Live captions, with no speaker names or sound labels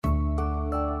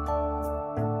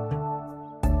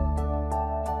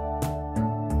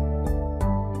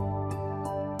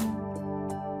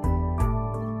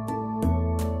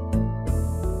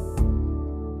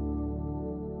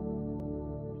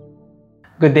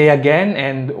Good day again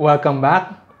and welcome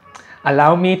back.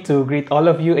 Allow me to greet all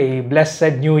of you a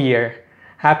blessed New Year.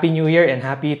 Happy New Year and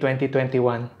happy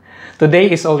 2021. Today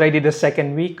is already the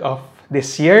second week of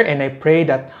this year, and I pray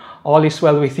that all is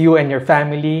well with you and your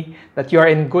family, that you are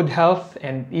in good health,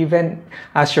 and even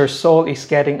as your soul is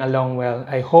getting along well,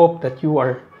 I hope that you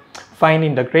are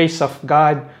finding the grace of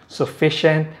God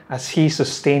sufficient as He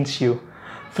sustains you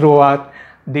throughout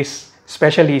this,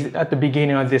 especially at the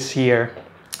beginning of this year.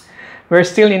 We're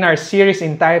still in our series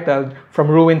entitled From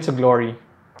Ruin to Glory.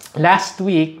 Last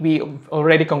week, we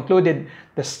already concluded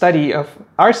our study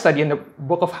in the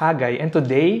book of Haggai, and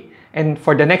today, and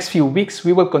for the next few weeks,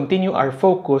 we will continue our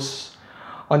focus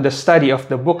on the study of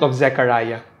the book of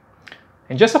Zechariah.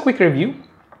 And just a quick review,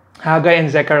 Haggai and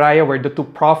Zechariah were the two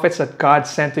prophets that God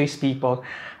sent to His people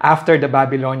after the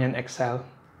Babylonian exile.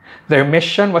 Their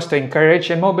mission was to encourage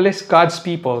and mobilize God's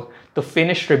people to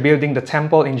finish rebuilding the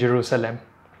temple in Jerusalem.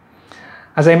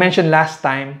 As I mentioned last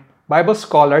time, Bible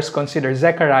scholars consider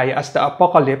Zechariah as the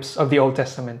Apocalypse of the Old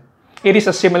Testament. It is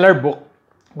a similar book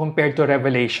compared to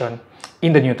Revelation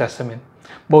in the New Testament.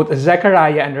 Both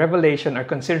Zechariah and Revelation are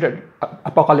considered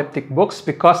apocalyptic books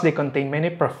because they contain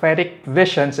many prophetic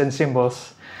visions and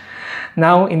symbols.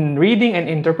 Now, in reading and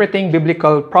interpreting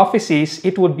biblical prophecies,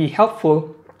 it would be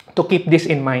helpful to keep this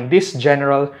in mind, this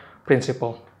general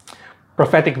principle.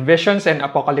 Prophetic visions and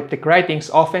apocalyptic writings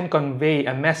often convey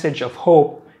a message of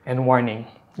hope and warning.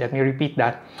 Let me repeat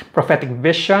that. Prophetic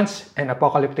visions and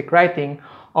apocalyptic writing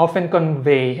often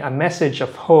convey a message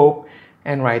of hope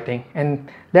and writing.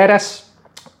 And let us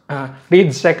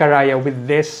read Zechariah with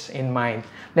this in mind.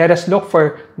 Let us look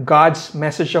for God's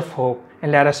message of hope,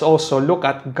 and let us also look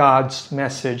at God's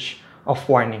message of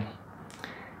warning.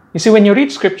 You see, when you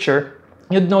read Scripture,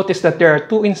 you'd notice that there are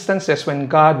two instances when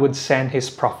God would send His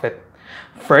prophet.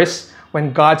 First,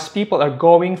 when God's people are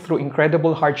going through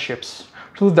incredible hardships.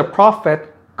 Through the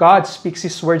prophet, God speaks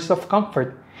His words of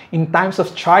comfort. In times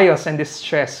of trials and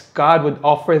distress, God would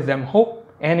offer them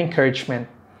hope and encouragement.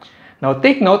 Now,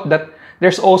 take note that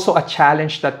there's also a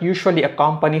challenge that usually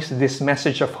accompanies this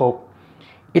message of hope.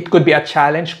 It could be a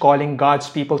challenge calling God's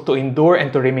people to endure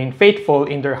and to remain faithful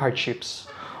in their hardships.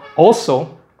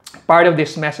 Also, part of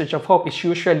this message of hope is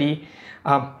usually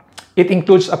it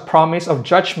includes a promise of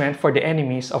judgment for the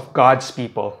enemies of God's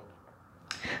people.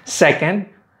 Second,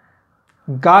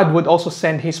 God would also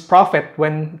send His prophet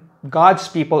when God's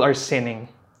people are sinning.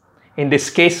 In this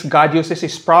case, God uses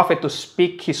His prophet to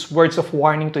speak His words of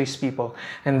warning to His people.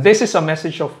 And this is a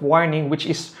message of warning which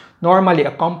is normally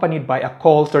accompanied by a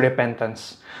call to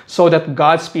repentance, so that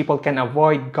God's people can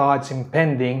avoid God's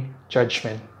impending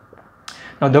judgment.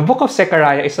 Now, the book of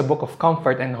Zechariah is a book of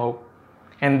comfort and hope.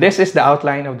 And this is the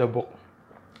outline of the book.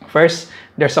 First,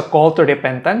 there's a call to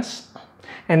repentance.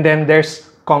 And then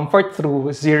there's comfort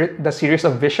through the series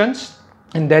of visions.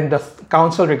 And then the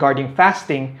counsel regarding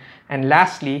fasting. And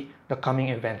lastly, the coming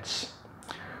events.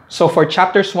 So for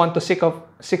chapters 1 to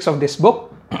 6 of this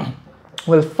book,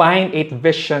 we'll find 8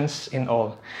 visions in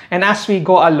all. And as we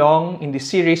go along in the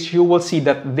series, you will see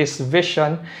that this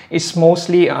vision is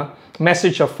mostly a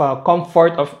message of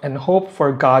comfort and hope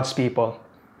for God's people.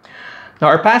 Now,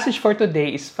 our passage for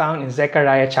today is found in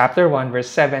Zechariah chapter 1, verse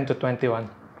 7 to 21.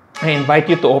 I invite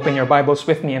you to open your Bibles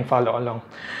with me and follow along.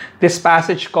 This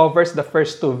passage covers the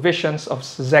first 2 visions of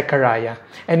Zechariah,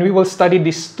 and we will study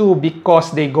these 2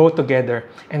 because they go together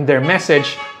and their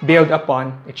message build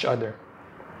upon each other.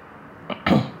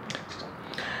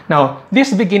 Now,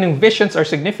 these beginning visions are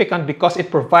significant because it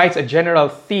provides a general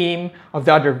theme of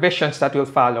the other visions that will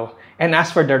follow. And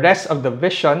as for the rest of the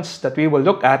visions that we will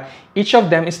look at, each of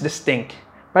them is distinct.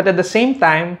 But at the same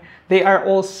time, they are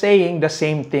all saying the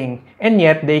same thing, and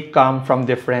yet they come from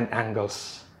different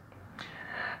angles.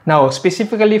 Now,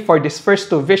 specifically for these first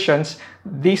 2 visions,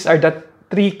 these are the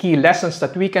 3 key lessons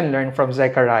that we can learn from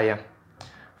Zechariah.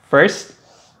 First,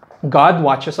 God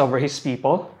watches over His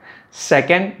people.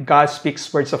 Second, God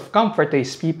speaks words of comfort to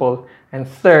His people. And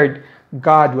third,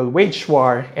 God will wage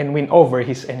war and win over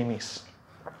His enemies.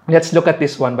 Let's look at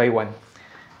this one by one.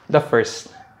 The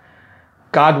first,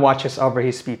 God watches over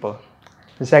His people.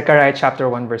 Zechariah chapter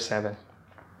 1, verse 7.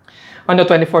 On the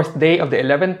 24th day of the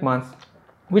 11th month,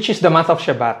 which is the month of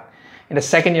Shebat, in the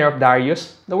 2nd year of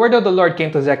Darius, the word of the Lord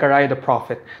came to Zechariah the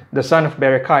prophet, the son of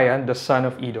Berechiah, the son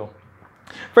of Iddo.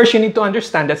 First, you need to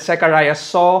understand that Zechariah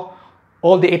saw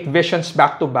all the 8 visions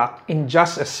back to back in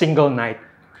just a single night.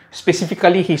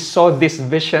 Specifically, he saw these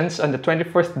visions on the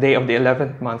 24th day of the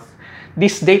 11th month.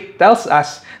 This date tells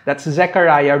us that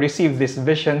Zechariah received these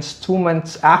visions 2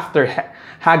 months after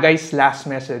Haggai's last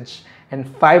message and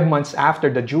 5 months after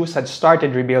the Jews had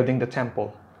started rebuilding the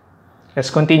temple. Let's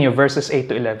continue verses 8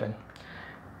 to 11.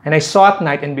 And I saw at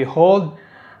night, and behold,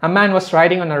 a man was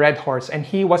riding on a red horse, and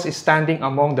he was standing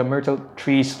among the myrtle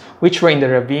trees which were in the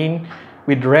ravine,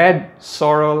 with red,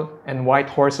 sorrel, and white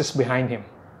horses behind him.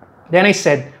 Then I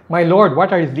said, My Lord,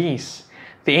 what are these?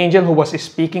 The angel who was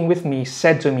speaking with me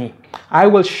said to me, I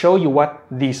will show you what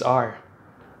these are.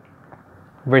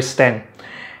 Verse 10.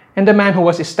 And the man who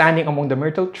was standing among the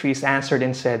myrtle trees answered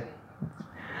and said,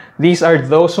 These are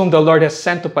those whom the Lord has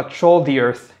sent to patrol the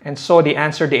earth. And so they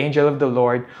answered the angel of the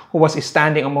Lord, who was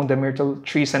standing among the myrtle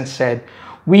trees, and said,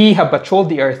 We have patrolled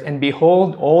the earth, and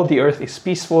behold, all the earth is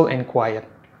peaceful and quiet.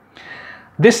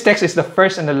 This text is the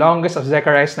first and the longest of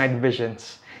Zechariah's night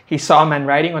visions. He saw a man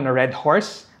riding on a red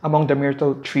horse among the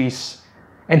myrtle trees.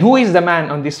 And who is the man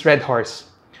on this red horse?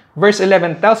 Verse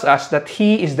 11 tells us that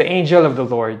he is the angel of the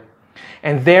Lord.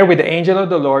 And there with the angel of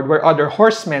the Lord were other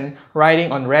horsemen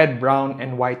riding on red, brown,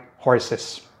 and white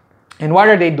horses. And what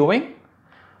are they doing?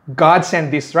 God sent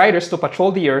these riders to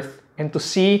patrol the earth and to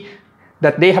see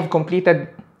that they have completed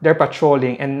their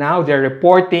patrolling, and now they're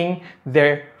reporting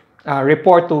their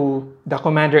report to the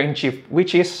commander-in-chief,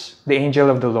 which is the angel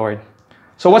of the Lord.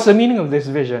 So what's the meaning of this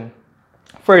vision?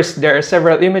 First, there are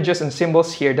several images and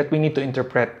symbols here that we need to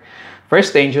interpret.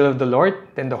 First, the angel of the Lord,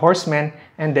 then the horsemen,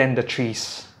 and then the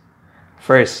trees.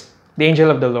 First, the angel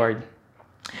of the Lord.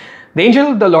 The angel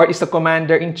of the Lord is the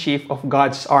commander-in-chief of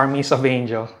God's armies of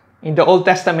angels. In the Old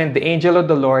Testament, the angel of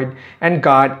the Lord and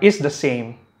God is the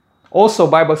same. Also,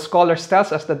 Bible scholars tell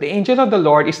us that the angel of the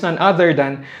Lord is none other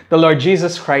than the Lord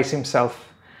Jesus Christ himself.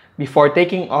 Before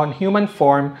taking on human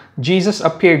form, Jesus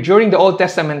appeared during the Old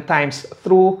Testament times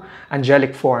through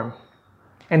angelic form.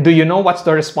 And do you know what's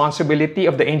the responsibility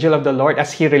of the angel of the Lord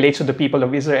as he relates to the people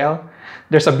of Israel?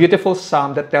 There's a beautiful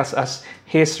psalm that tells us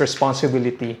his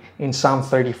responsibility in Psalm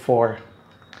 34.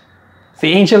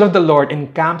 The angel of the Lord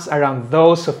encamps around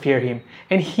those who fear him,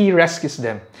 and he rescues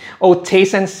them. Oh,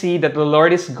 taste and see that the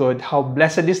Lord is good. How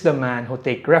blessed is the man who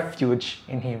takes refuge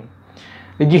in him.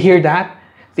 Did you hear that?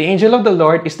 The angel of the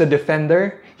Lord is the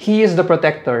defender, he is the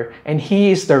protector, and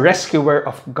he is the rescuer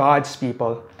of God's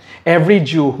people. Every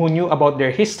Jew who knew about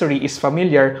their history is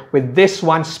familiar with this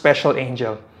one special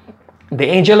angel. The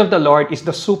angel of the Lord is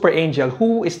the super angel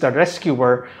who is the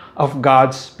rescuer of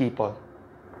God's people.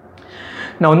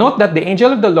 Now note that the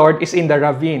angel of the Lord is in the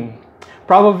ravine.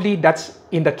 Probably that's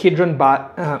in the Kidron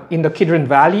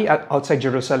Valley outside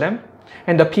Jerusalem.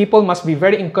 And the people must be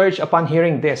very encouraged upon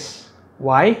hearing this.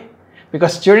 Why?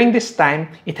 Because during this time,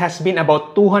 it has been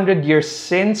about 200 years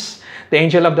since the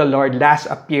angel of the Lord last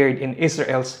appeared in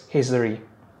Israel's history.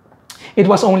 It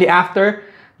was only after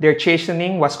their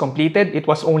chastening was completed, it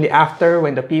was only after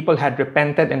when the people had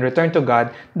repented and returned to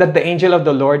God, that the angel of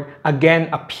the Lord again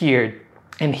appeared.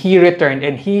 And he returned,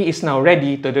 and he is now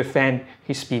ready to defend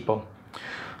his people.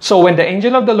 So when the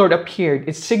angel of the Lord appeared,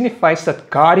 it signifies that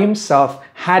God himself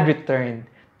had returned.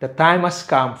 The time has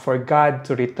come for God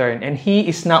to return, and he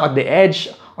is now at the edge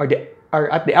or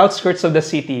at the outskirts of the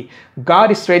city.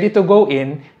 God is ready to go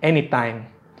in anytime,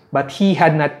 but he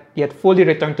had not yet fully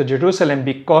returned to Jerusalem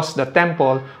because the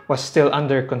temple was still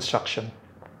under construction.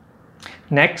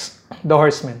 Next, the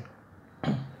horsemen.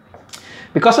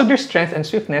 Because of their strength and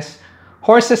swiftness,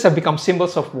 horses have become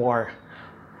symbols of war.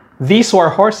 These were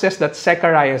horses that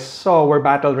Zechariah saw were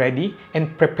battle-ready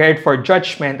and prepared for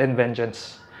judgment and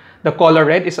vengeance. The color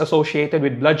red is associated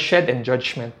with bloodshed and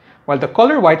judgment, while the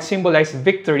color white symbolized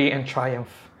victory and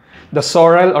triumph. The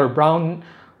sorrel or brown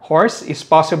horse is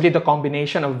possibly the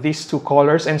combination of these two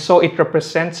colors, and so it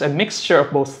represents a mixture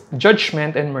of both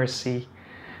judgment and mercy.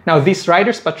 Now, these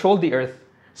riders patrolled the earth,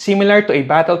 similar to a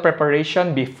battle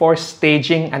preparation before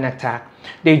staging an attack.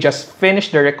 They just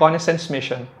finished their reconnaissance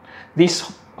mission.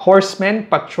 These horsemen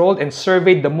patrolled and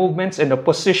surveyed the movements and the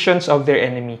positions of their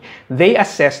enemy. They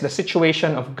assessed the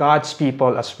situation of God's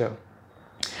people as well.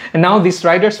 And now these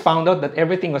riders found out that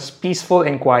everything was peaceful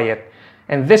and quiet.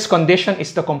 And this condition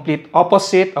is the complete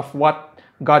opposite of what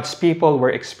God's people were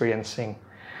experiencing.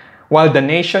 While the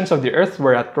nations of the earth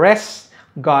were at rest,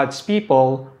 God's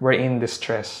people were in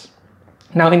distress.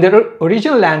 Now, in the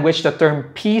original language, the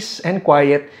term peace and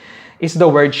quiet is the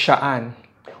word sha'an.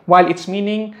 While its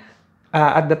meaning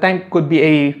at the time could be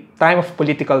a time of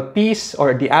political peace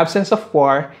or the absence of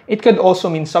war, it could also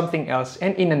mean something else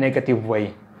and in a negative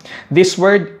way. This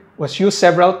word was used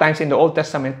several times in the Old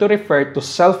Testament to refer to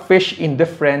selfish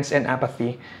indifference and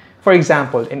apathy. For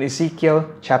example, in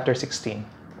Ezekiel chapter 16.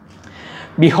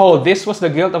 Behold, this was the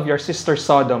guilt of your sister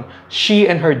Sodom. She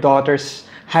and her daughters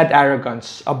had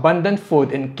arrogance, abundant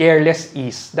food, and careless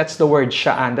ease. That's the word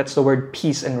sha'an. That's the word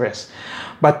peace and rest.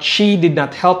 But she did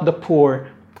not help the poor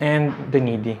and the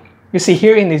needy. You see,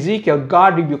 here in Ezekiel,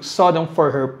 God rebuked Sodom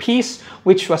for her peace,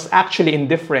 which was actually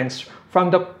indifference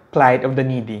from the plight of the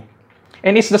needy.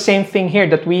 And it's the same thing here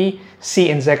that we see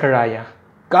in Zechariah.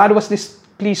 God was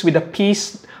displeased with the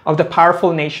peace of the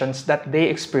powerful nations that they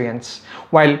experienced,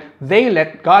 while they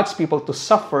let God's people to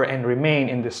suffer and remain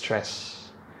in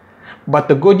distress. But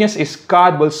the good news is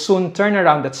God will soon turn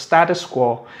around that status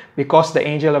quo because the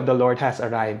angel of the Lord has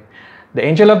arrived. The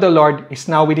angel of the Lord is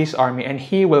now with his army, and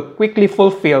he will quickly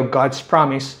fulfill God's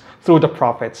promise through the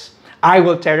prophets. I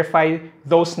will terrify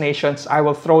those nations, I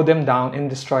will throw them down and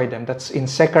destroy them. That's in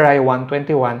Zechariah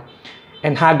 1:21.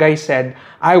 And Haggai said,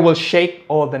 I will shake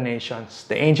all the nations.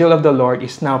 The angel of the Lord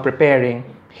is now preparing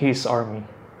his army.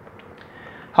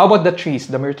 How about the trees,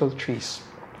 the myrtle trees?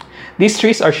 These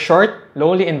trees are short,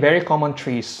 lowly, and very common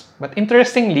trees. But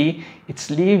interestingly, its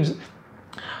leaves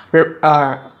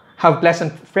have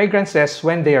pleasant fragrances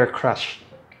when they are crushed.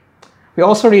 We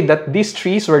also read that these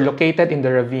trees were located in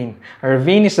the ravine. A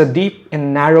ravine is a deep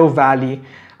and narrow valley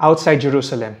outside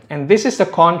Jerusalem. And this is the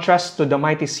contrast to the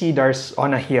mighty cedars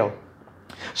on a hill.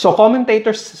 So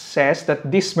commentators says that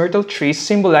these myrtle trees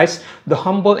symbolize the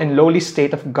humble and lowly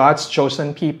state of God's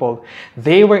chosen people.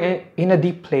 They were in a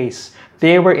deep place.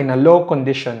 They were in a low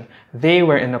condition. They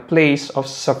were in a place of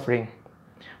suffering.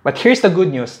 But here's the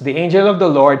good news. The angel of the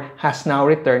Lord has now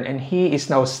returned, and he is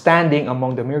now standing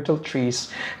among the myrtle trees.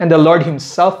 And the Lord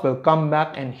himself will come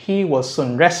back, and he will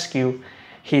soon rescue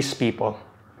his people.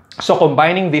 So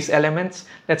combining these elements,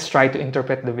 let's try to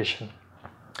interpret the vision.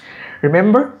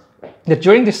 Remember that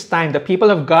during this time, the people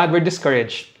of God were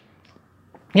discouraged.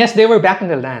 Yes, they were back in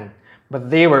the land, but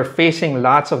they were facing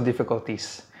lots of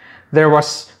difficulties. There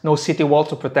was no city wall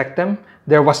to protect them.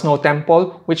 There was no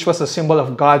temple, which was a symbol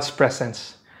of God's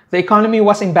presence. The economy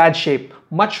was in bad shape.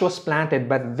 Much was planted,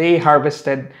 but they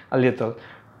harvested a little.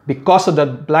 Because of the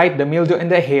blight, the mildew, and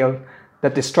the hail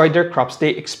that destroyed their crops, they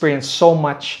experienced so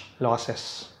much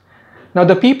losses. Now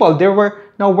the people, they were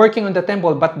now working on the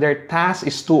temple, but their task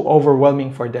is too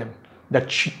overwhelming for them.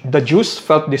 The Jews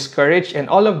felt discouraged, and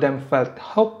all of them felt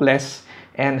hopeless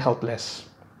and helpless.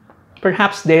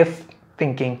 Perhaps they're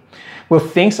thinking, will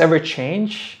things ever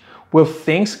change? Will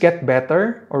things get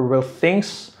better? Or will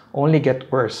things only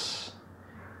get worse?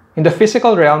 In the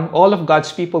physical realm, all of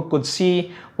God's people could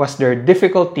see was their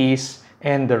difficulties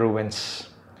and the ruins.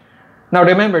 Now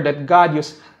remember that God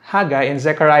used Haggai and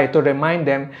Zechariah to remind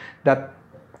them that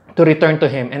to return to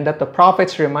him, and that the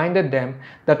prophets reminded them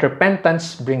that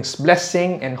repentance brings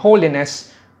blessing and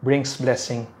holiness brings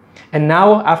blessing. And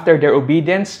now, after their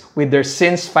obedience, with their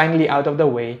sins finally out of the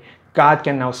way, God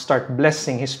can now start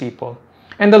blessing his people.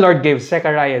 And the Lord gave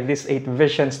Zechariah these 8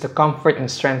 visions to comfort and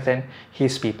strengthen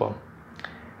his people.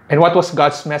 And what was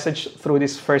God's message through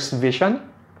this first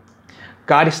vision?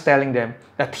 God is telling them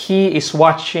that he is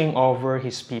watching over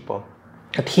his people,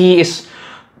 that he is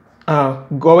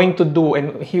going to do,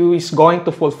 and he is going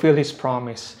to fulfill his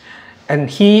promise. And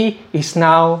he is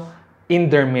now in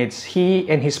their midst. He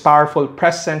and his powerful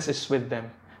presence is with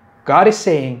them. God is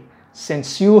saying,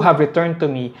 since you have returned to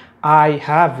me, I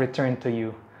have returned to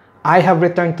you. I have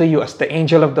returned to you as the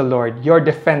angel of the Lord, your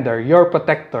defender, your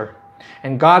protector.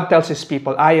 And God tells his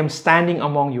people, I am standing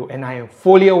among you, and I am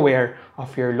fully aware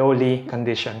of your lowly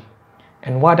condition.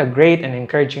 And what a great and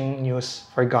encouraging news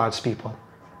for God's people.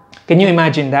 Can you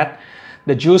imagine that?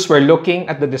 The Jews were looking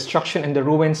at the destruction and the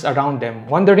ruins around them,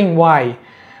 wondering why.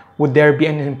 Would there be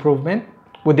an improvement?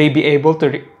 Would they be able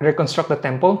to reconstruct the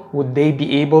temple? Would they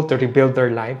be able to rebuild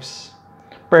their lives?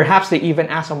 Perhaps they even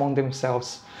asked among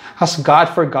themselves, has God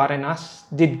forgotten us?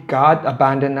 Did God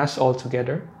abandon us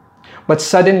altogether? But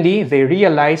suddenly they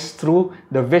realized through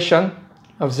the vision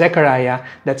of Zechariah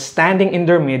that standing in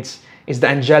their midst is the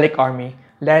angelic army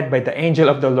led by the angel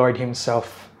of the Lord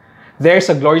himself. There's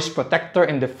a glorious protector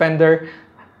and defender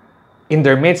in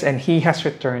their midst, and he has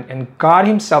returned, and God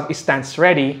himself stands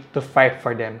ready to fight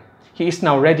for them. He is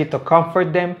now ready to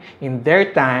comfort them in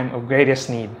their time of greatest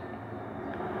need.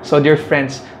 So dear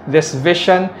friends, this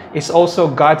vision is also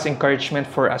God's encouragement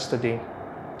for us today.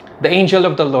 The angel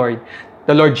of the Lord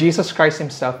Jesus Christ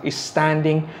himself, is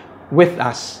standing with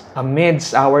us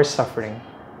amidst our suffering.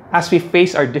 As we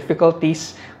face our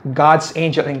difficulties, God's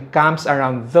angel encamps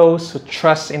around those who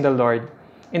trust in the Lord.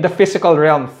 In the physical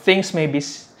realm, things may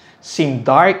seem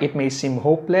dark, it may seem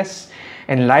hopeless,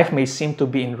 and life may seem to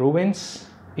be in ruins.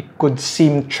 It could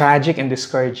seem tragic and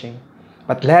discouraging.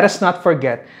 But let us not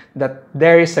forget that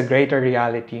there is a greater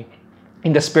reality.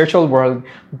 In the spiritual world,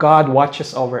 God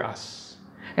watches over us.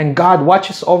 And God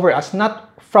watches over us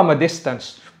not from a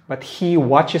distance, but he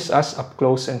watches us up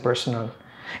close and personal.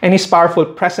 And his powerful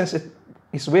presence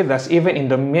is with us even in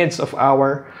the midst of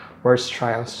our worst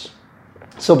trials.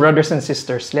 So brothers and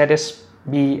sisters, let us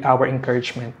be our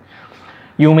encouragement.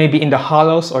 You may be in the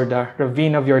hollows or the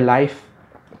ravine of your life.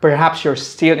 Perhaps you're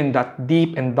still in that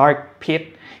deep and dark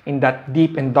pit, in that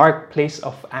deep and dark place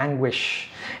of anguish,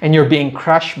 and you're being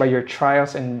crushed by your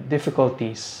trials and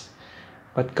difficulties.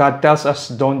 But God tells us,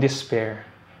 don't despair.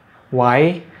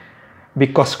 Why?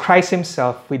 Because Christ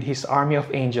Himself, with His army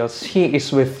of angels, He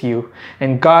is with you,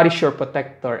 and God is your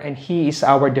protector, and He is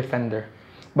our defender.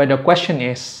 But the question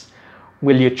is,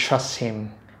 will you trust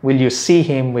Him? Will you see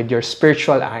Him with your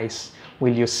spiritual eyes?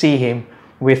 Will you see Him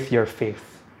with your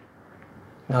faith?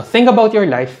 Now think about your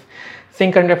life.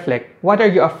 Think and reflect. What are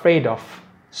you afraid of,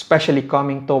 especially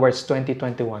coming towards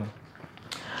 2021?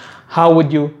 How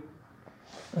would you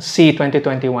see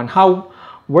 2021? How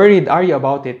worried are you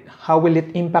about it? How will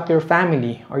it impact your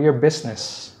family or your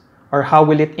business? Or how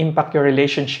will it impact your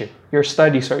relationship, your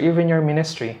studies, or even your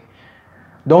ministry?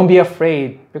 Don't be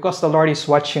afraid, because the Lord is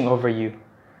watching over you.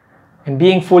 And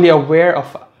being fully aware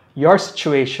of your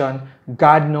situation,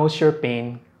 God knows your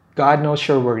pain, God knows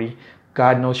your worry,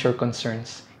 God knows your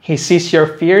concerns. He sees your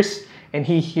fears and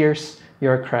He hears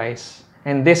your cries.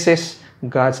 And this is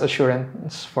God's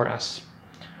assurance for us.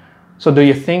 So do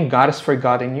you think God has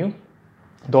forgotten you?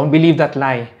 Don't believe that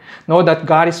lie. Know that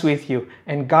God is with you,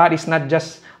 and God is not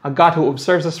just a God who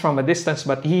observes us from a distance,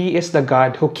 but He is the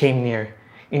God who came near.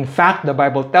 In fact, the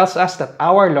Bible tells us that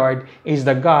our Lord is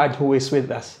the God who is with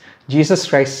us. Jesus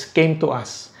Christ came to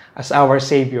us as our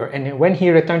Savior, and when He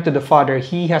returned to the Father,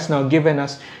 He has now given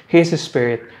us His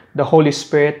Spirit, the Holy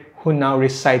Spirit, who now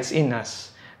resides in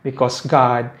us, because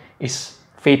God is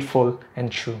faithful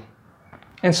and true.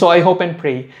 And so I hope and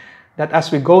pray that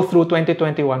as we go through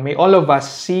 2021, may all of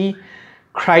us see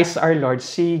Christ our Lord,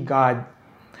 see God,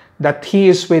 that He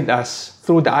is with us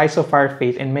through the eyes of our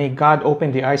faith, and may God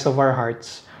open the eyes of our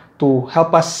hearts to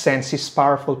help us sense His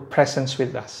powerful presence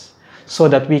with us, so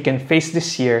that we can face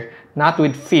this year not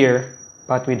with fear,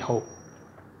 but with hope.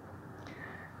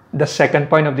 The second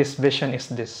point of this vision is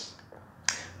this: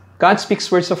 God speaks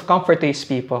words of comfort to His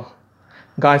people.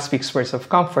 God speaks words of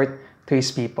comfort to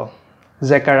His people.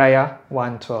 Zechariah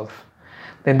 1:12.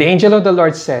 Then the angel of the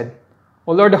Lord said,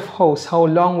 O Lord of hosts, how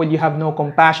long will you have no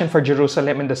compassion for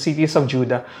Jerusalem and the cities of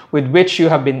Judah, with which you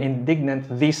have been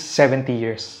indignant these 70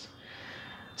 years?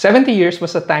 70 years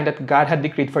was the time that God had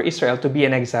decreed for Israel to be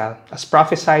in exile, as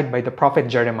prophesied by the prophet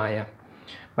Jeremiah.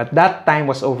 But that time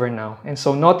was over now. And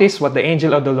so notice what the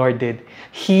angel of the Lord did.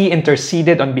 He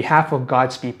interceded on behalf of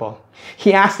God's people.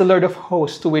 He asked the Lord of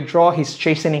hosts to withdraw His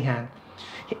chastening hand.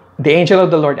 The angel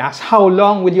of the Lord asked, how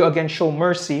long will you again show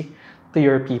mercy to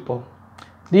your people?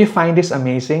 Do you find this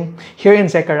amazing? Here in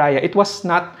Zechariah, it was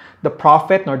not the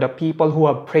prophet nor the people who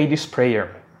have prayed this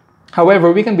prayer.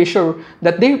 However, we can be sure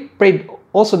that they prayed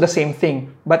also the same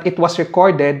thing, but it was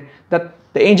recorded that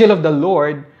the angel of the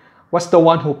Lord was the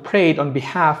one who prayed on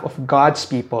behalf of God's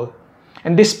people.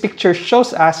 And this picture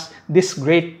shows us this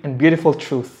great and beautiful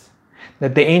truth,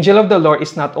 that the angel of the Lord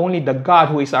is not only the God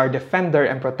who is our defender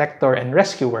and protector and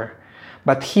rescuer,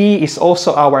 but He is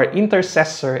also our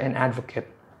intercessor and advocate.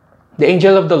 The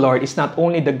angel of the Lord is not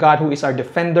only the God who is our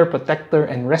defender, protector,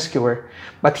 and rescuer,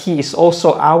 but He is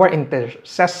also our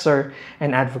intercessor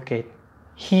and advocate.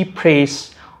 He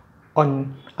prays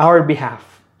on our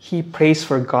behalf. He prays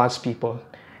for God's people.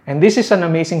 And this is an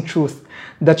amazing truth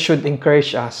that should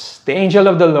encourage us. The angel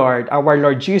of the Lord, our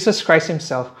Lord Jesus Christ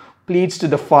Himself, pleads to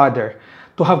the Father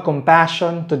to have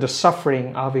compassion to the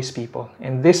suffering of His people.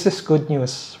 And this is good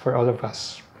news for all of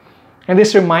us. And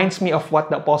this reminds me of what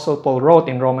the Apostle Paul wrote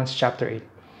in Romans chapter 8.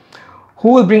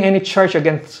 Who will bring any charge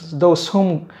against those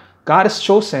whom God has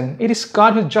chosen? It is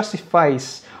God who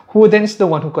justifies. Who then is the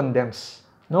one who condemns?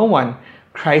 No one.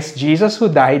 Christ Jesus, who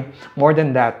died, more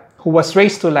than that, who was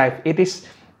raised to life. It is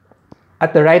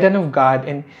at the right hand of God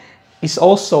and is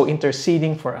also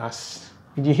interceding for us.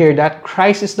 Did you hear that?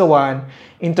 Christ is the one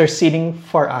interceding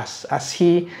for us as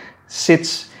He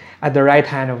sits at the right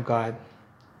hand of God.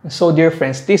 So, dear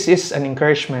friends, this is an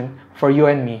encouragement for you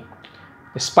and me.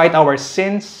 Despite our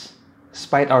sins,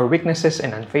 despite our weaknesses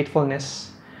and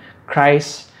unfaithfulness,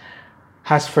 Christ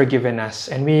has forgiven us,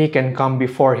 and we can come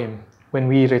before Him when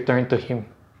we return to Him.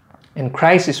 And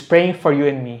Christ is praying for you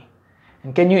and me.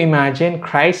 And can you imagine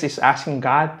Christ is asking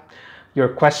God your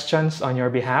questions on your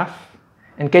behalf?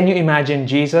 And can you imagine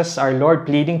Jesus, our Lord,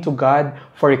 pleading to God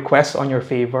for requests on your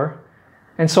favor?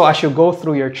 And so as you go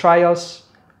through your trials,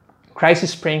 Christ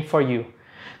is praying for you.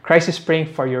 Christ is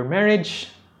praying for your marriage,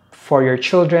 for your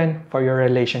children, for your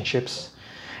relationships.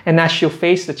 And as you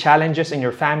face the challenges in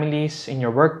your families, in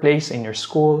your workplace, in your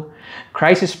school,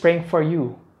 Christ is praying for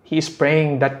you. He is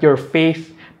praying that your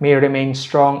faith may remain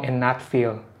strong and not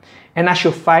fail. And as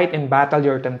you fight and battle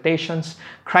your temptations,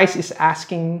 Christ is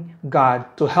asking God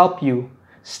to help you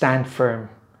stand firm.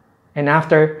 And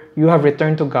after you have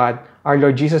returned to God, our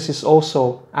Lord Jesus is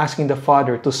also asking the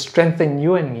Father to strengthen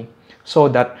you and me so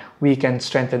that we can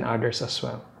strengthen others as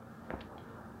well.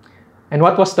 And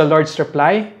what was the Lord's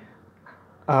reply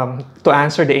to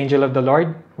answer the angel of the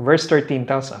Lord? Verse 13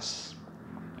 tells us,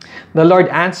 "The Lord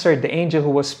answered the angel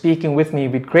who was speaking with me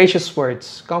with gracious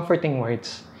words, comforting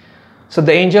words. So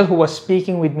the angel who was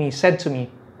speaking with me said to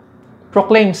me,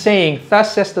 'Proclaim, saying,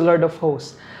 Thus says the Lord of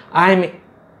hosts, I am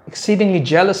exceedingly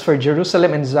jealous for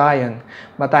Jerusalem and Zion,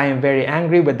 but I am very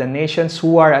angry with the nations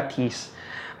who are at ease.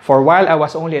 For while I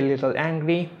was only a little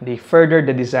angry, they furthered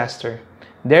the disaster.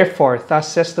 Therefore, thus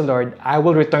says the Lord, I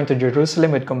will return to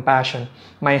Jerusalem with compassion.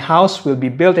 My house will be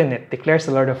built in it, declares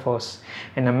the Lord of hosts,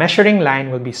 and a measuring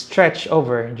line will be stretched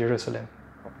over Jerusalem.'"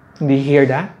 Do you hear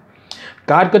that?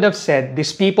 God could have said,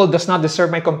 "This people does not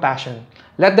deserve my compassion.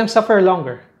 Let them suffer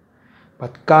longer."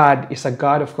 But God is a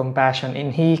God of compassion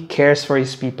and He cares for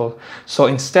His people. So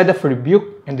instead of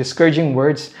rebuke and discouraging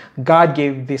words, God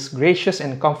gave these gracious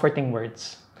and comforting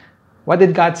words. What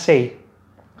did God say?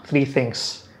 3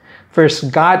 things.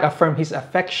 First, God affirmed His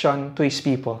affection to His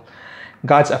people,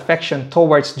 God's affection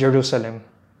towards Jerusalem.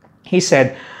 He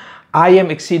said, "I am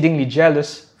exceedingly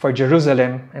jealous for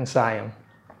Jerusalem and Zion."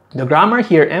 The grammar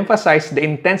here emphasized the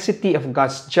intensity of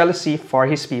God's jealousy for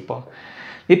His people.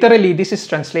 Literally, this is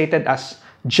translated as,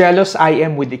 "Jealous I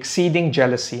am with exceeding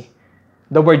jealousy."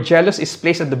 The word jealous is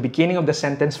placed at the beginning of the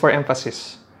sentence for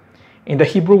emphasis. In the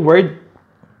Hebrew word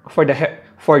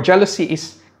for jealousy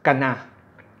is kana.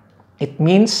 It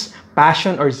means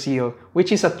passion or zeal,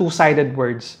 which is a two-sided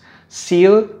word.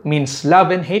 Zeal means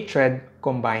love and hatred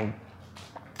combined.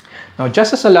 Now,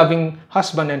 just as a loving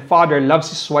husband and father loves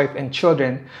his wife and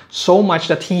children so much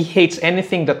that he hates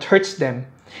anything that hurts them,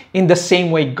 in the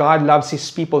same way, God loves His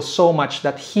people so much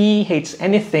that He hates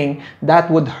anything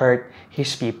that would hurt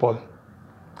His people.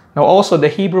 Now, also, the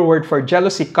Hebrew word for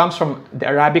jealousy comes from the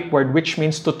Arabic word which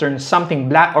means to turn something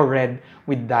black or red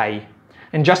with dye.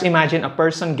 And just imagine a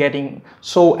person getting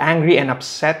so angry and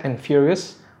upset and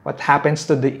furious. What happens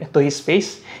to his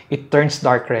face? It turns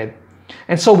dark red.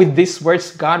 And so with these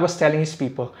words, God was telling His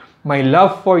people, "My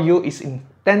love for you is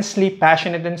intensely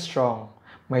passionate and strong.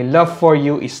 My love for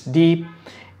you is deep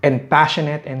and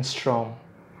passionate and strong."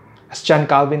 As John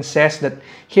Calvin says, that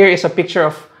here is a picture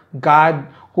of God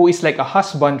who is like a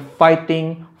husband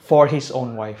fighting for his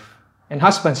own wife. And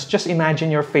husbands, just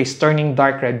imagine your face turning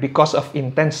dark red because of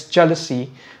intense jealousy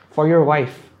for your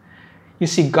wife. You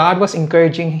see, God was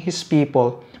encouraging His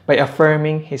people by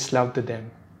affirming His love to them.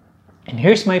 And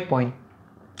here's my point.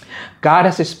 God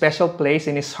has a special place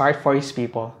in His heart for His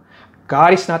people.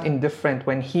 God is not indifferent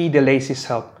when He delays His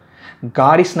help.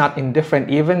 God is not indifferent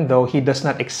even though He does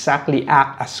not exactly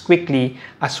act as quickly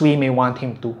as we may want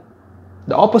Him to.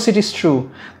 The opposite is true.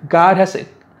 God has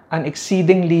an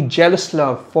exceedingly jealous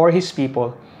love for His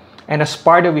people. And as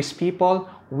part of His people,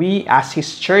 we as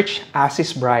His church, as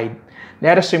His bride,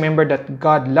 let us remember that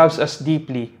God loves us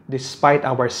deeply despite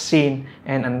our sin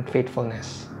and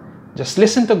unfaithfulness. Just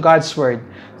listen to God's word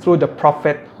through the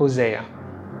prophet Hosea.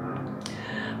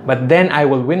 "But then I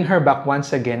will win her back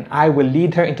once again. I will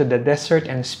lead her into the desert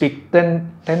and speak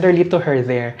tenderly to her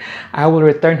there. I will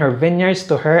return her vineyards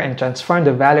to her and transform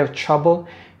the valley of trouble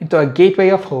into a gateway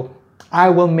of hope. I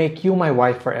will make you my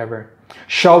wife forever,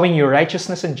 showing you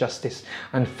righteousness and justice,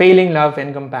 unfailing love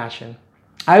and compassion.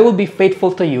 I will be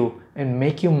faithful to you and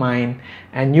make you mine,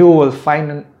 and you will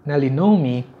finally know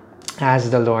me as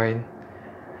the Lord."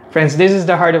 Friends, this is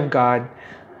the heart of God.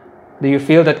 Do you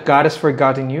feel that God has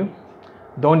forgotten you?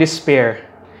 Don't despair.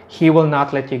 He will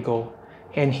not let you go.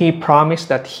 And He promised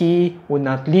that He would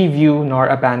not leave you nor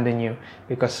abandon you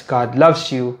because God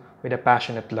loves you with a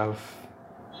passionate love.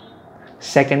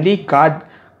 Secondly, God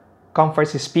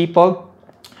comforts His people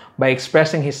by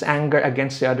expressing His anger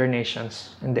against the other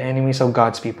nations and the enemies of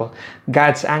God's people.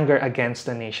 God's anger against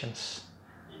the nations.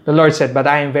 The Lord said, "But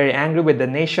I am very angry with the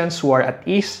nations who are at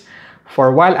ease, for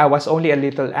while I was only a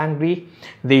little angry,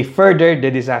 they furthered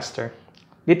the disaster."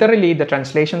 Literally, the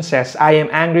translation says, "I am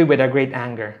angry with a great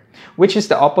anger," which is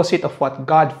the opposite of what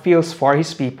God feels for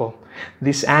His people.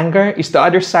 This anger is the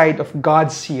other side of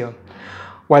God's zeal.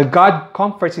 While God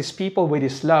comforts His people with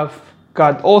His love,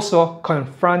 God also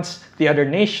confronts the other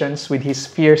nations with His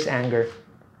fierce anger.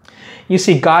 You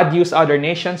see, God used other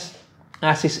nations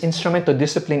as His instrument to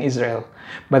discipline Israel.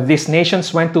 But these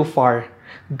nations went too far.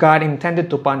 God intended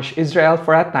to punish Israel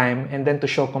for a time and then to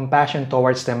show compassion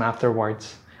towards them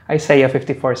afterwards. Isaiah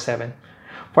 54:7.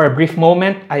 "For a brief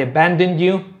moment I abandoned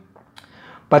you,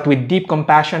 but with deep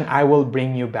compassion I will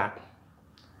bring you back."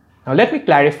 Now let me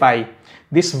clarify.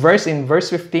 This verse in verse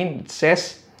 15 it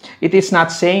says, it is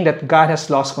not saying that God has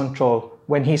lost control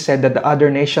when he said that the other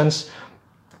nations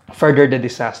furthered the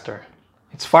disaster.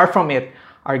 It's far from it.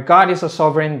 Our God is a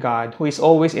sovereign God who is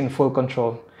always in full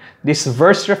control. This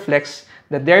verse reflects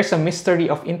that there is a mystery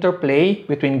of interplay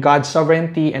between God's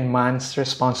sovereignty and man's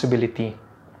responsibility.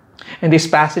 And this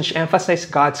passage emphasizes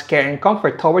God's care and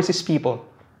comfort towards his people,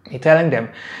 telling them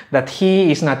that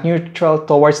he is not neutral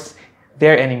towards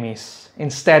their enemies.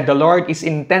 Instead, the Lord is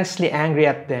intensely angry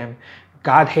at them.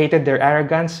 God hated their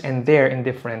arrogance and their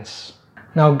indifference.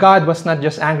 Now, God was not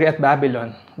just angry at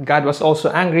Babylon. God was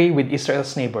also angry with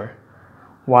Israel's neighbor.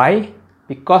 Why?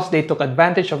 Because they took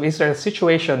advantage of Israel's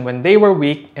situation when they were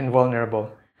weak and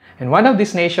vulnerable. And one of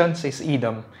these nations is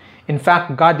Edom. In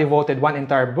fact, God devoted one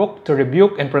entire book to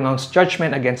rebuke and pronounce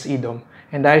judgment against Edom,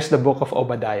 and that is the book of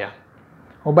Obadiah.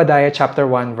 Obadiah chapter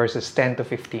 1 verses 10 to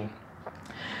 15.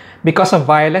 Because of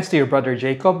violence to your brother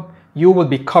Jacob, you will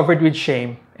be covered with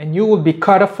shame, and you will be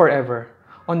cut off forever.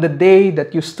 On the day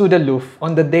that you stood aloof,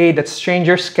 on the day that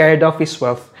strangers carried off his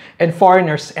wealth, and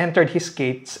foreigners entered his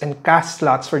gates and cast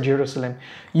lots for Jerusalem,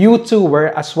 you too were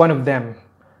as one of them.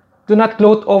 Do not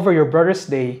gloat over your brother's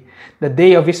day, the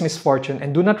day of his misfortune,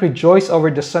 and do not rejoice over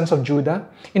the sons of Judah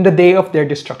in the day of their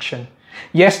destruction.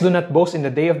 Yes, do not boast in the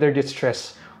day of their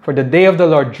distress, for the day of the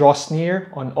Lord draws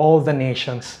near on all the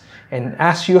nations. And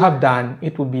as you have done,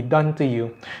 it will be done to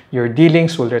you. Your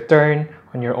dealings will return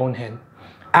on your own head.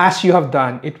 As you have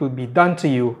done, it will be done to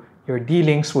you. Your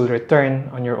dealings will return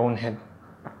on your own head.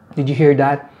 Did you hear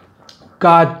that?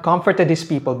 God comforted his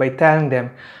people by telling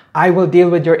them, I will deal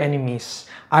with your enemies.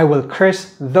 I will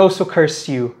curse those who curse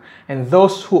you, and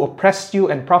those who oppressed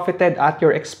you and profited at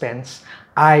your expense,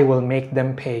 I will make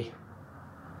them pay.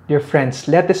 Dear friends,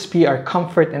 let this be our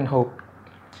comfort and hope.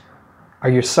 Are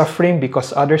you suffering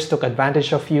because others took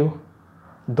advantage of you?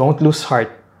 Don't lose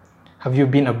heart. Have you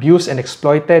been abused and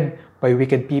exploited by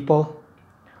wicked people?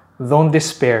 Don't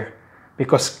despair,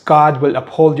 because God will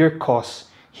uphold your cause.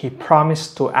 He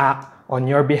promised to act on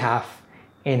your behalf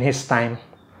in his time.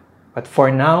 But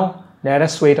for now, let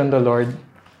us wait on the Lord.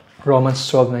 Romans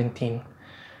 12:19.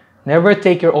 Never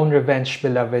take your own revenge,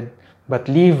 beloved, but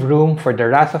leave room for the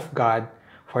wrath of God.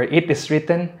 For it is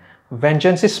written,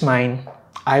 vengeance is mine,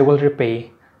 I will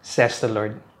repay, says the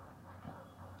Lord.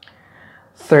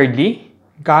 Thirdly,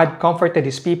 God comforted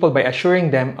his people by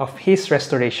assuring them of his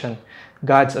restoration,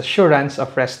 God's assurance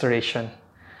of restoration.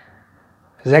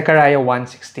 Zechariah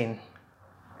 1:16.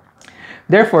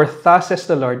 Therefore, thus says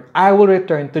the Lord, I will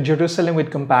return to Jerusalem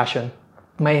with compassion.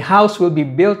 My house will be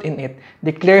built in it,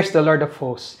 declares the Lord of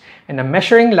hosts, and a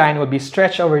measuring line will be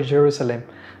stretched over Jerusalem.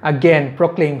 Again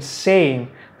proclaim, saying,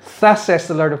 thus says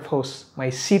the Lord of hosts, my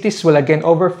cities will again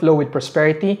overflow with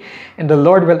prosperity, and the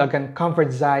Lord will again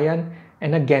comfort Zion,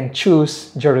 and again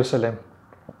choose Jerusalem.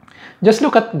 Just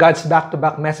look at God's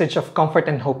back-to-back message of comfort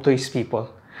and hope to his people.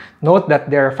 Note that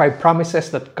there are 5 promises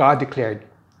that God declared.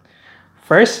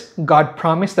 First, God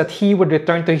promised that he would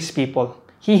return to his people.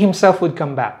 He himself would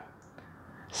come back.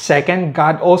 Second,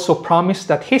 God also promised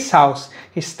that his house,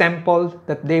 his temple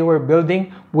that they were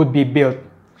building, would be built.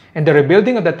 And the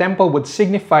rebuilding of the temple would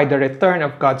signify the return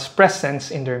of God's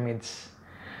presence in their midst.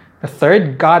 The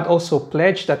third, God also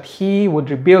pledged that he would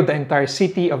rebuild the entire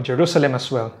city of Jerusalem as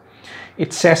well.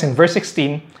 It says in verse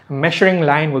 16, a measuring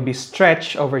line will be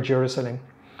stretched over Jerusalem.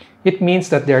 It means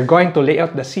that they are going to lay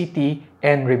out the city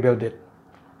and rebuild it.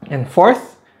 And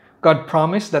fourth, God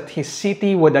promised that his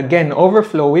city would again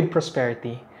overflow with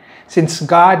prosperity. Since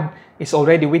God is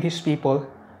already with his people,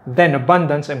 then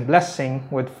abundance and blessing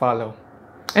would follow.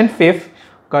 And fifth,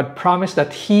 God promised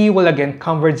that he will again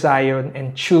convert Zion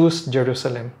and choose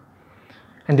Jerusalem.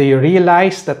 And do you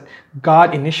realize that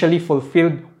God initially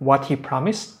fulfilled what he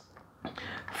promised?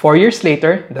 4 years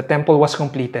later, the temple was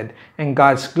completed, and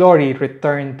God's glory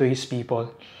returned to his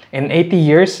people. And 80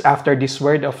 years after this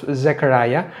word of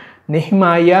Zechariah,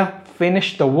 Nehemiah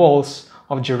finished the walls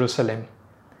of Jerusalem.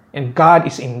 And God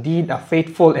is indeed a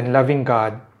faithful and loving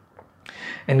God.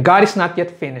 And God is not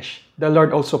yet finished. The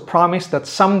Lord also promised that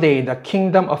someday the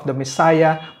kingdom of the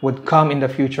Messiah would come in the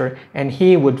future, and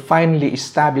he would finally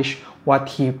establish what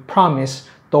he promised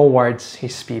towards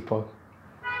his people.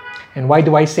 And why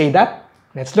do I say that?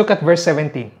 Let's look at verse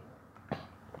 17.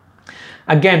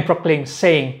 Again proclaim,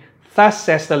 saying, thus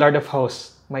says the Lord of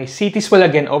hosts, my cities will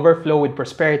again overflow with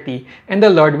prosperity, and the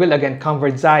Lord will again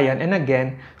convert Zion and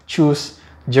again choose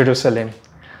Jerusalem.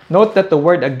 Note that the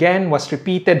word again was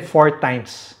repeated 4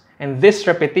 times. And this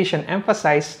repetition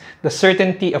emphasized the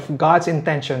certainty of God's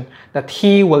intention that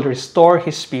He will restore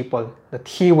His people, that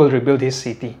He will rebuild His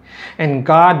city, and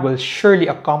God will surely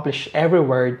accomplish every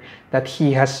word that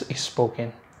He has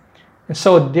spoken. And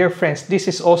so, dear friends, this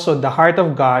is also the heart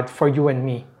of God for you and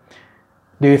me.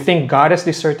 Do you think God has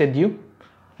deserted you?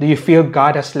 Do you feel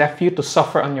God has left you to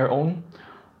suffer on your own?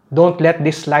 Don't let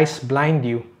these lies blind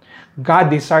you. God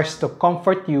desires to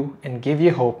comfort you and give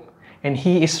you hope, and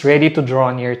He is ready to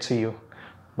draw near to you.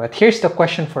 But here's the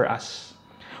question for us.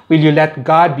 Will you let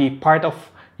God be part of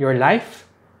your life?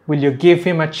 Will you give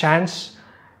Him a chance?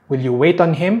 Will you wait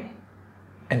on Him?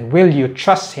 And will you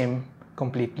trust Him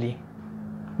completely?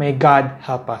 May God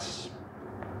help us.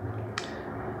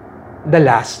 The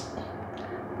last.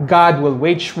 God will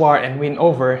wage war and win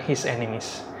over His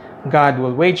enemies. God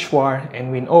will wage war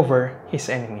and win over His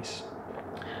enemies.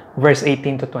 Verse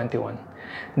 18 to 21.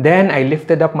 Then I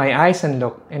lifted up my eyes and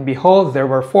looked, and behold, there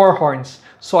were 4 horns.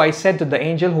 So I said to the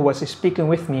angel who was speaking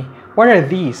with me, "What are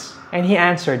these?" And he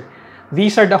answered,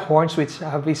 "These are the horns which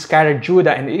have scattered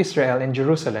Judah and Israel and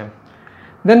Jerusalem."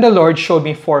 Then the Lord showed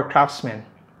me 4 craftsmen.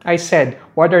 I said,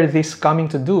 "What are these coming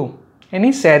to do?" And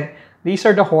he said, "These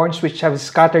are the horns which have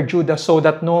scattered Judah so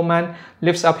that no man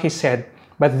lifts up his head.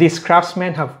 But these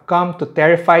craftsmen have come to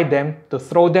terrify them, to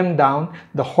throw them down,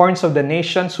 the horns of the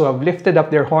nations who have lifted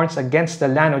up their horns against the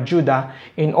land of Judah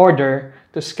in order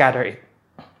to scatter it."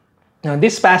 Now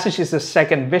this passage is the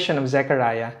second vision of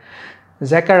Zechariah.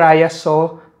 Zechariah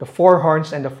saw the 4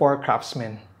 horns and the 4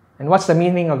 craftsmen. And what's the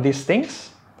meaning of these things?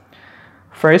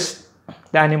 First,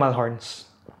 the animal horns.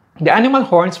 The animal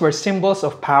horns were symbols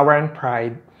of power and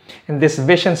pride. In this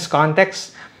vision's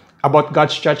context about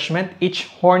God's judgment, each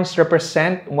horns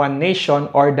represent one nation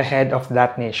or the head of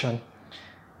that nation.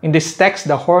 In this text,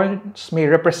 the horns may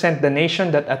represent the nation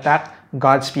that attacked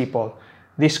God's people.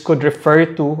 This could refer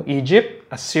to Egypt,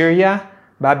 Assyria,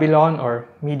 Babylon, or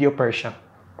Medo-Persia.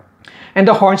 And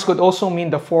the horns could also mean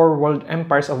the 4 world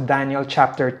empires of Daniel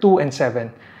chapter 2 and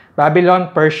 7,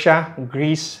 Babylon, Persia,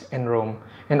 Greece, and Rome,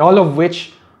 and all of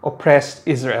which oppressed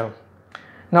Israel.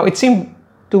 Now, it seemed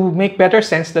to make better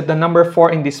sense that the number 4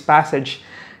 in this passage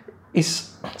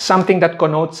is something that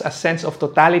connotes a sense of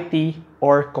totality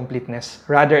or completeness,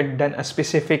 rather than a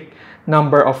specific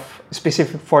number of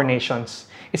specific 4 nations.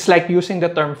 It's like using the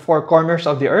term 4 corners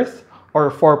of the earth or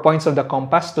 4 points of the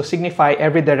compass to signify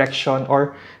every direction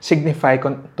or signify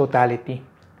totality.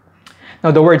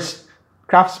 Now, the words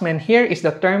craftsmen here is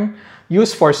the term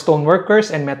used for stone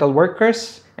workers and metal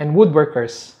workers and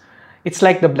woodworkers. It's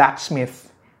like the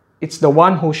blacksmith. It's the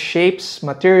one who shapes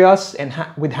materials and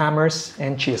with hammers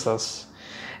and chisels.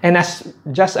 And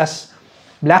just as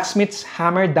blacksmiths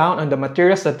hammer down on the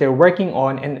materials that they're working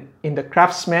on, and in the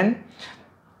craftsmen,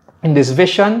 in this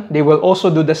vision, they will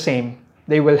also do the same.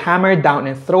 They will hammer down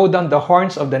and throw down the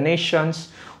horns of the nations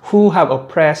who have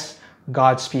oppressed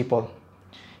God's people.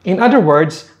 In other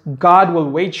words, God will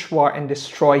wage war and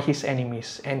destroy His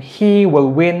enemies, and He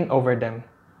will win over them.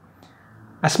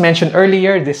 As mentioned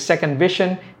earlier, this second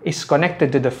vision is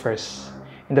connected to the first.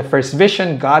 In the first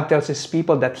vision, God tells His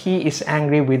people that He is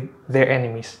angry with their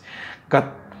enemies.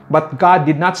 But God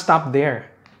did not stop there.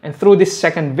 And through this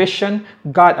second vision,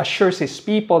 God assures His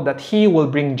people that He will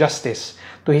bring justice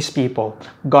to His people.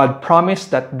 God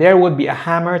promised that there would be a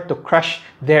hammer to crush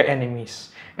their enemies.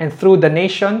 And through the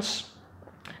nations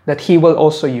that He will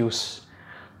also use.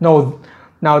 Now,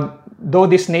 though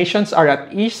these nations are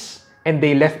at ease, and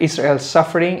they left Israel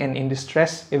suffering and in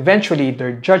distress, eventually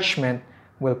their judgment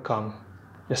will come.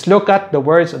 Just look at the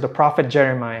words of the prophet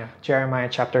Jeremiah. Jeremiah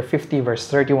chapter 50, verse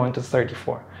 31 to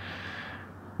 34.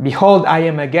 "Behold, I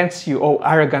am against you, O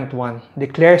arrogant one,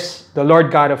 declares the Lord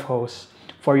God of hosts.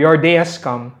 For your day has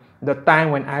come, the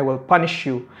time when I will punish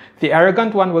you. The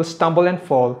arrogant one will stumble and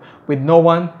fall, with no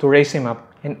one to raise him up.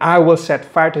 And I will set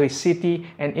fire to his city,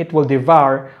 and it will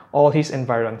devour all his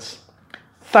environs.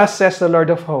 Thus says the Lord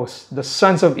of hosts, the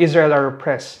sons of Israel are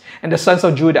oppressed, and the sons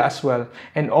of Judah as well,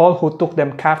 and all who took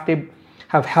them captive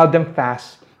have held them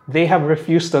fast. They have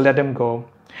refused to let them go.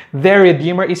 Their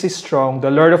Redeemer is strong, the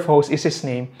Lord of hosts is His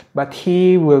name, but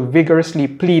He will vigorously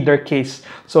plead their case,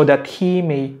 so that He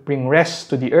may bring rest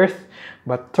to the earth,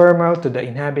 but turmoil to the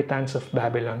inhabitants of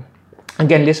Babylon."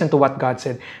 Again, listen to what God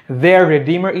said. Their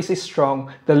Redeemer is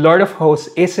strong, the Lord of hosts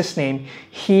is His name,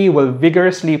 He will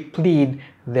vigorously plead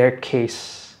their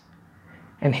case.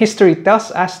 And history tells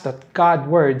us that God's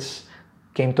words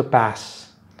came to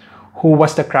pass. Who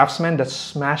was the craftsman that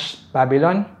smashed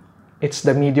Babylon? It's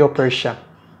the Medo-Persia.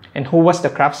 And who was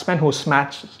the craftsman who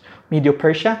smashed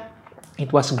Medo-Persia?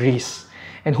 It was Greece.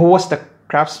 And who was the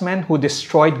craftsman who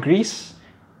destroyed Greece?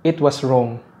 It was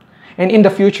Rome. And in the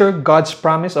future, God's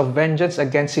promise of vengeance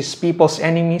against his people's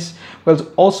enemies will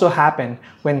also happen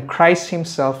when Christ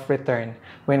himself returns,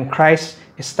 when Christ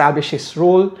establishes his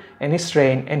rule and his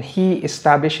reign, and he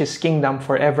establishes his kingdom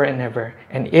forever and ever,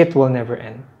 and it will never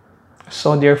end.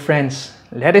 So, dear friends,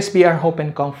 let us be our hope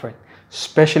and comfort,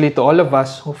 especially to all of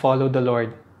us who follow the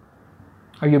Lord.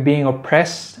 Are you being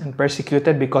oppressed and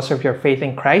persecuted because of your faith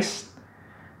in Christ?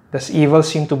 Does evil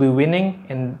seem to be winning,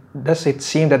 and does it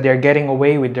seem that they are getting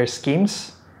away with their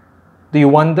schemes? Do you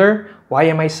wonder, why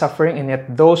am I suffering, and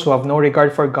yet those who have no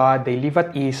regard for God, they live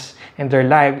at ease and their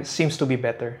life seems to be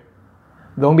better?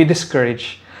 Don't be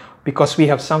discouraged, because we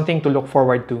have something to look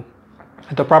forward to.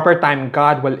 At the proper time,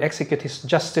 God will execute his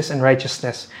justice and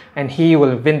righteousness, and he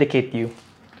will vindicate you.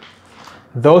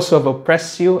 Those who have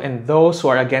oppressed you and those who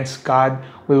are against God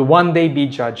will one day be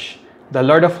judged. The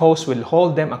Lord of hosts will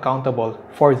hold them accountable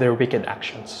for their wicked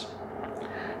actions.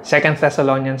 2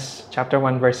 Thessalonians chapter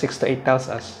 1 verse 6 to 8 tells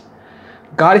us,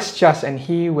 God is just, and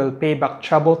he will pay back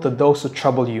trouble to those who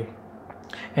trouble you,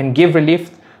 and give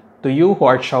relief to you who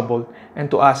are troubled,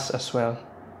 and to us as well.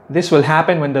 This will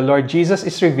happen when the Lord Jesus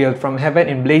is revealed from heaven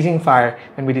in blazing fire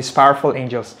and with his powerful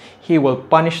angels. He will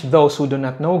punish those who do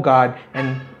not know God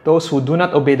and those who do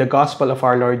not obey the gospel of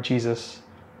our Lord Jesus.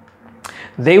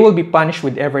 They will be punished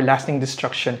with everlasting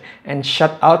destruction and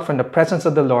shut out from the presence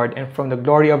of the Lord and from the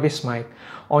glory of his might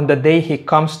on the day he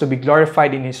comes to be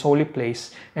glorified in his holy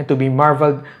place and to be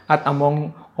marveled at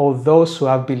among all those who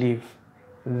have believed.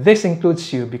 This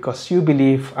includes you, because you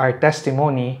believe our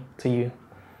testimony to you.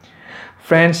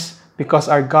 Friends, because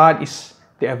our God is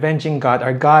the avenging God,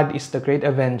 our God is the great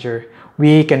avenger,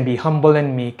 we can be humble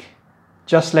and meek.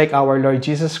 Just like our Lord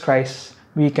Jesus Christ,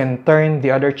 we can turn the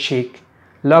other cheek,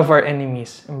 love our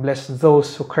enemies, and bless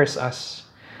those who curse us.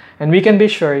 And we can be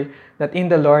sure that in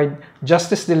the Lord,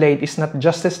 justice delayed is not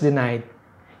justice denied.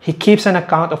 He keeps an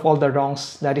account of all the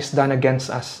wrongs that is done against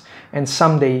us, and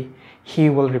someday he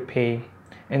will repay.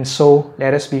 And so,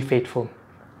 let us be faithful.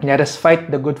 Let us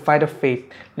fight the good fight of faith.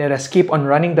 Let us keep on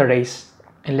running the race,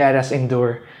 and let us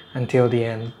endure until the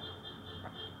end.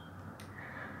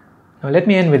 Now, let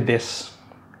me end with this.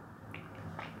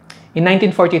 In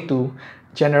 1942,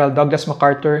 General Douglas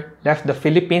MacArthur left the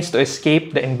Philippines to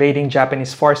escape the invading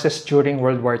Japanese forces during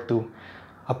World War II.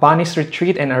 Upon his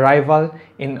retreat and arrival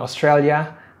in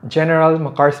Australia, General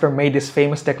MacArthur made this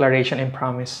famous declaration and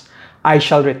promise, "I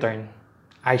shall return.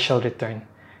 I shall return."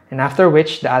 And after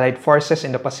which, the Allied forces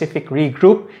in the Pacific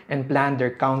regrouped and planned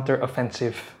their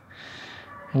counter-offensive.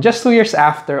 And just 2 years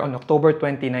after, on October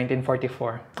 20,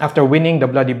 1944, after winning the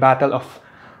bloody Battle of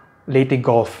Leyte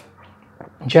Gulf,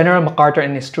 General MacArthur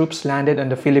and his troops landed on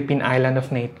the Philippine island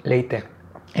of Leyte.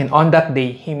 And on that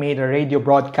day, he made a radio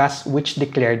broadcast which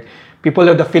declared, "People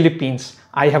of the Philippines,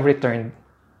 I have returned.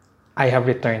 I have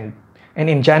returned." And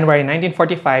in January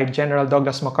 1945, General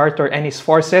Douglas MacArthur and his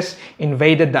forces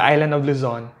invaded the island of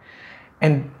Luzon.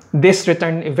 And this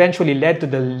return eventually led to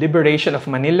the liberation of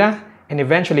Manila and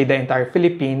eventually the entire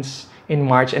Philippines in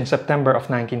March and September of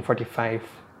 1945.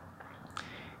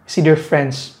 See, dear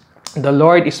friends, the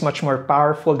Lord is much more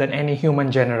powerful than any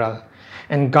human general,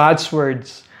 and God's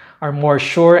words are more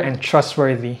sure and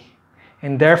trustworthy.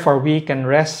 And therefore, we can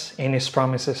rest in his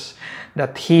promises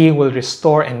that he will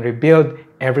restore and rebuild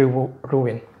every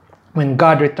ruin. When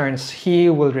God returns, he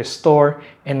will restore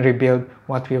and rebuild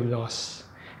what we've lost,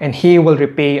 and he will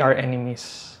repay our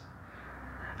enemies.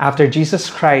 After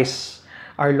Jesus Christ,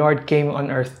 our Lord, came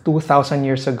on earth 2,000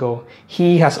 years ago,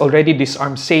 he has already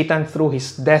disarmed Satan through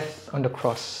his death on the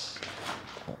cross.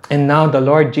 And now the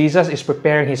Lord Jesus is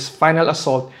preparing his final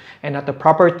assault, and at the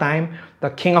proper time, the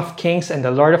King of Kings and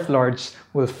the Lord of Lords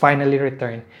will finally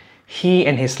return. He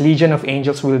and his legion of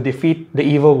angels will defeat the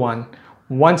evil one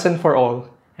once and for all.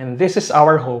 And this is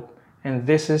our hope, and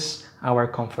this is our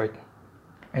comfort.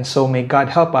 And so may God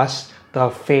help us to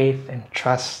have faith and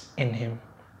trust in him.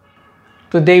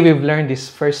 Today we've learned these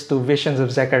first two visions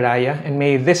of Zechariah, and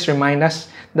may this remind us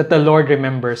that the Lord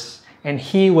remembers, and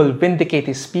he will vindicate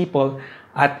his people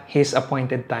at his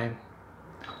appointed time.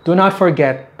 Do not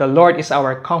forget, the Lord is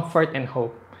our comfort and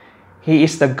hope. He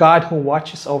is the God who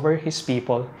watches over his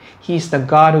people. He is the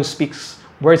God who speaks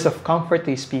words of comfort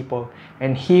to his people,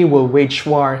 and he will wage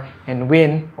war and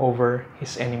win over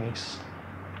his enemies.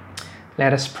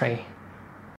 Let us pray.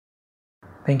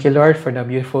 Thank you, Lord, for the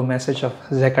beautiful message of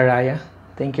Zechariah.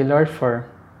 Thank you, Lord, for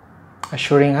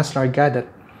assuring us, Lord God, that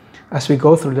as we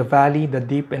go through the valley, the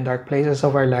deep and dark places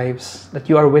of our lives, that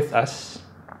you are with us,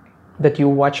 that you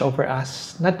watch over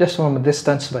us, not just from a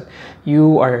distance, but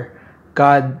you are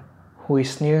God who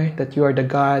is near, that you are the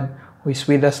God who is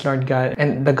with us, Lord God,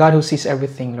 and the God who sees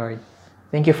everything, Lord.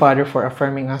 Thank you, Father, for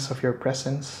affirming us of your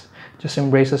presence. Just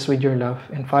embrace us with your love.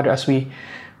 And Father, as we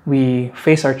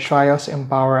face our trials,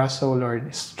 empower us, O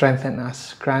Lord. Strengthen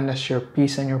us. Grant us your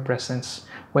peace and your presence.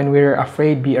 When we are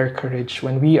afraid, be our courage.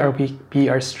 When we are weak, be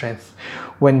our strength.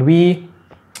 When we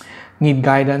need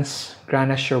guidance,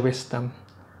 grant us your wisdom.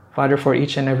 Father, for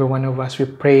each and every one of us, we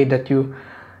pray that you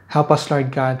help us,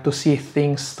 Lord God, to see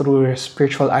things through your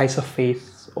spiritual eyes of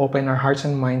faith. Open our hearts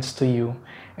and minds to you.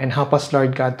 And help us,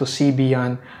 Lord God, to see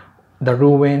beyond the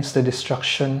ruins, the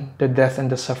destruction, the death, and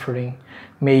the suffering.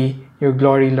 May your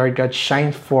glory, Lord God,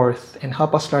 shine forth and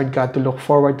help us, Lord God, to look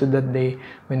forward to that day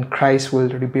when Christ will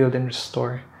rebuild and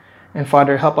restore. And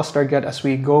Father, help us, Lord God, as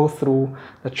we go through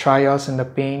the trials and the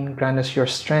pain. Grant us your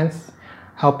strength.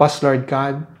 Help us, Lord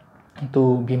God,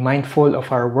 to be mindful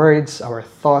of our words, our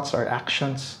thoughts, our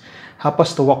actions. Help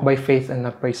us to walk by faith and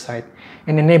not by sight.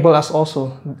 And enable us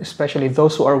also, especially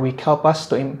those who are weak, help us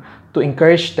to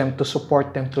encourage them, to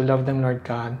support them, to love them, Lord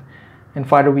God. And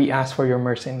Father, we ask for your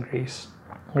mercy and grace.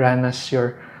 Grant us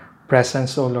your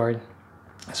presence, O Lord,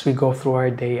 as we go through our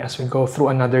day, as we go through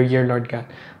another year, Lord God.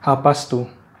 Help us to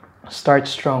start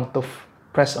strong, to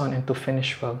press on, and to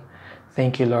finish well.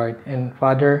 Thank you, Lord. And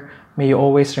Father, may you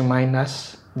always remind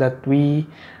us that you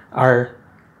are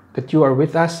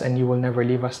with us and you will never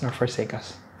leave us nor forsake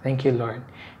us. Thank you, Lord.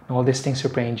 And all these things we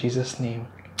pray in Jesus' name.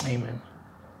 Amen.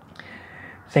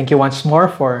 Thank you once more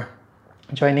for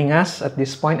joining us. At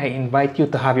this point, I invite you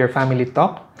to have your family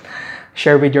talk.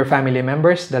 Share with your family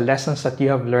members the lessons that you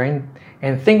have learned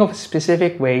and think of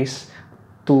specific ways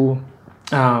to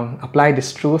apply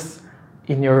this truth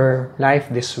in your life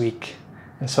this week.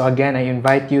 And so again, I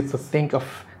invite you to think of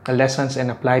the lessons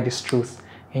and apply this truth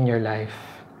in your life.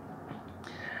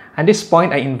 At this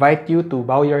point, I invite you to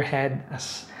bow your head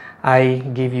as I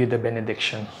give you the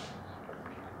benediction.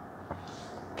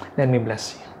 Let me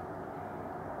bless you.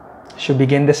 As you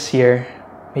begin this year,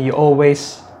 may you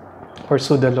always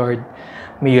pursue the Lord.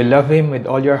 May you love Him with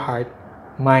all your heart,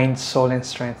 mind, soul, and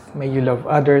strength. May you love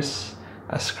others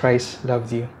as Christ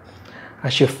loved you.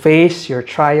 As you face your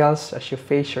trials, as you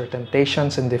face your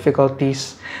temptations and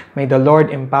difficulties, may the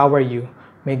Lord empower you.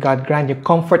 May God grant you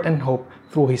comfort and hope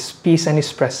through His peace and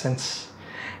His presence.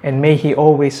 And may He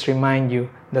always remind you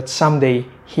that someday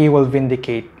He will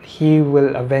vindicate, He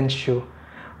will avenge you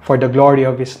for the glory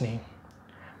of His name.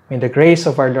 May the grace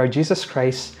of our Lord Jesus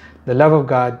Christ, the love of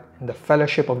God, and the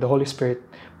fellowship of the Holy Spirit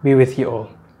be with you all.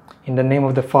 In the name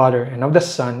of the Father, and of the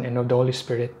Son, and of the Holy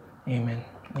Spirit. Amen.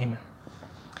 Amen.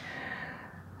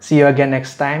 See you again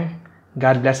next time.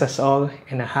 God bless us all,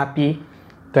 and a happy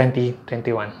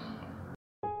 2021.